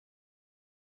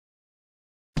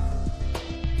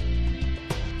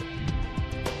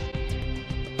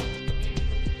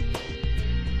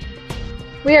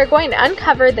We are going to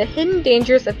uncover the hidden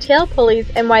dangers of tail pulleys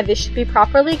and why they should be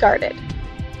properly guarded.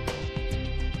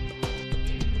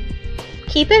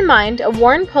 Keep in mind, a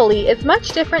worn pulley is much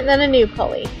different than a new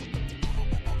pulley.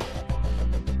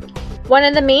 One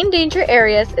of the main danger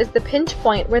areas is the pinch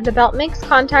point where the belt makes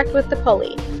contact with the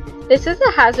pulley. This is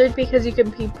a hazard because you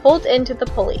can be pulled into the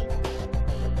pulley.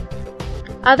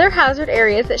 Other hazard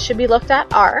areas that should be looked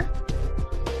at are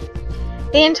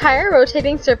the entire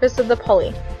rotating surface of the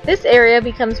pulley. This area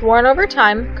becomes worn over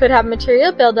time, could have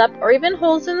material buildup, or even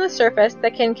holes in the surface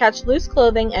that can catch loose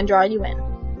clothing and draw you in.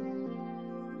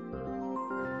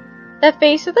 The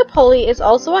face of the pulley is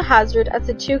also a hazard as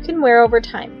the two can wear over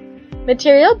time.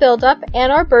 Material buildup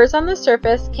and/or burrs on the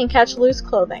surface can catch loose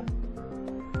clothing.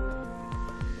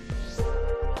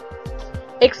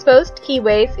 Exposed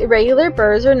keyways, irregular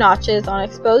burrs or notches on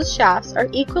exposed shafts are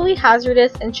equally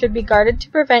hazardous and should be guarded to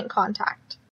prevent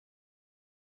contact.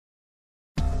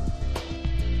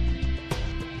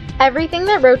 Everything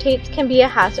that rotates can be a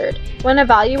hazard. When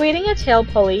evaluating a tail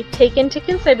pulley, take into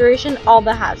consideration all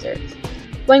the hazards.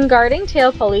 When guarding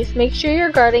tail pulleys, make sure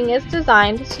your guarding is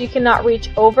designed so you cannot reach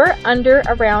over, under,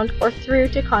 around, or through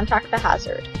to contact the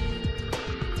hazard.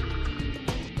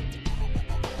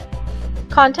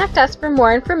 Contact us for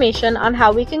more information on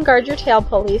how we can guard your tail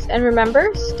pulleys, and remember,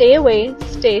 stay away,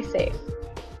 stay safe.